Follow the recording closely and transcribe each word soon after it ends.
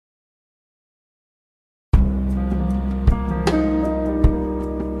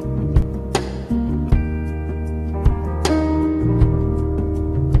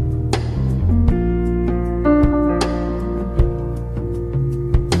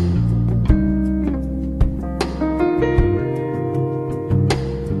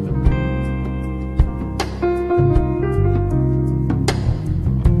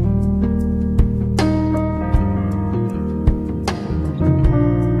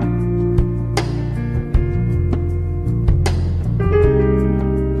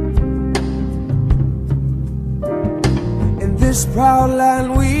proud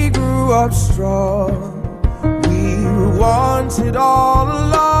land we grew up strong. We were wanted all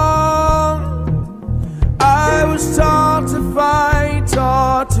along. I was taught to fight,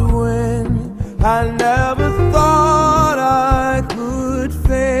 taught to win. I never thought I could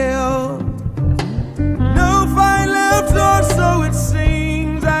fail. No fight left, or so it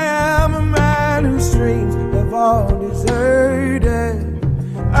seems. I am a man whose dreams have all deserted.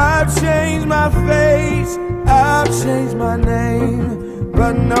 I've changed my face, I've changed my name,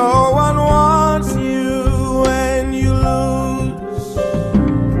 but no one wants you when you lose.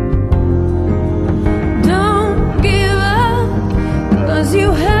 Don't give up, 'cause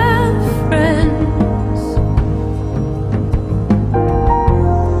you have friends.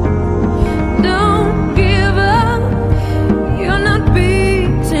 Don't give up, you're not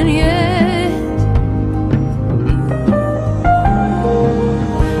beaten yet.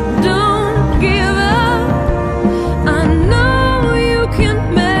 Don't give up, I know you can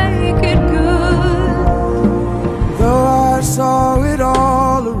make it good. Though I saw it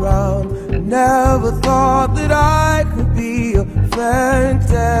all around, I never thought that I could be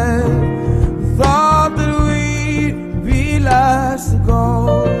affected. Thought that we'd be last to go.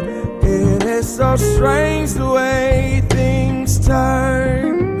 It is so strange the way things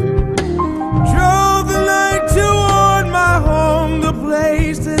turn. Drove the night toward my home, the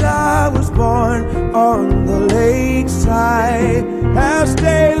place that I was born, on the lakeside. As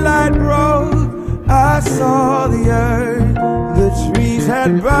daylight broke, I saw the earth. The trees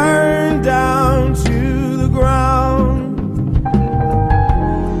had burned down to the ground.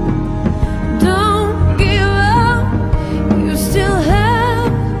 Don't give up, you still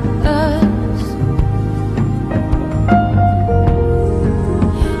have us.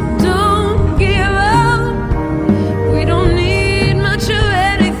 Don't give up, we don't need much of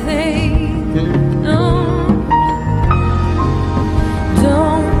anything. No.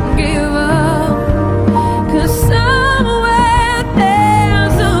 Don't give up, 'cause somewhere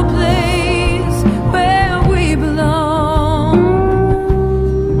there's a place where we belong.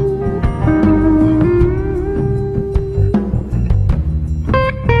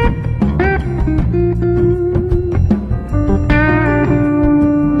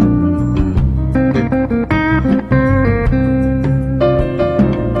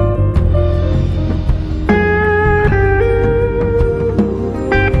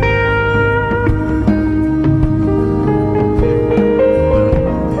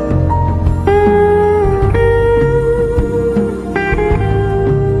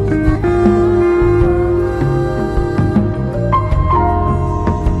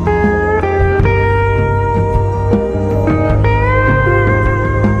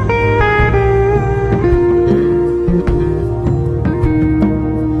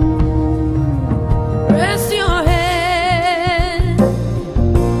 Rest your head,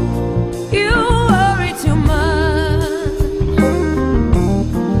 you worry too much.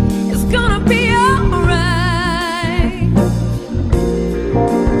 It's gonna be alright.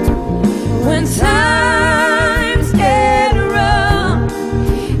 When times get rough,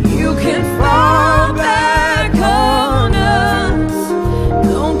 you can fall back on us.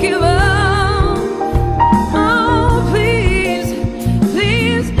 Don't give up, oh please,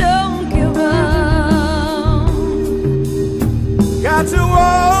 please don't give up. Got to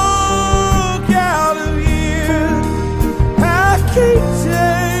walk out of here, I can't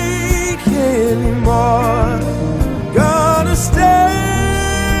take anymore. Gonna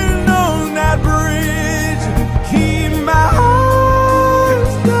stand on that bridge, keep my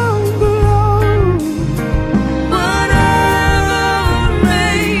eyes down below. Whatever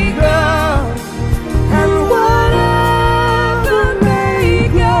may go, and whatever may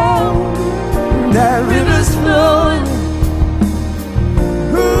go, that river's flowing.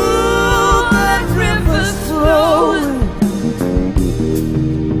 Ooh, that river's flowing.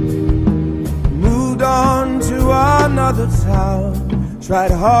 Moved on to another town,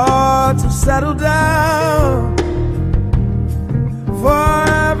 tried hard to settle down. For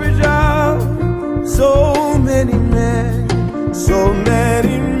every job, so many men, so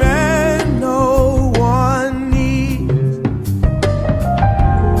many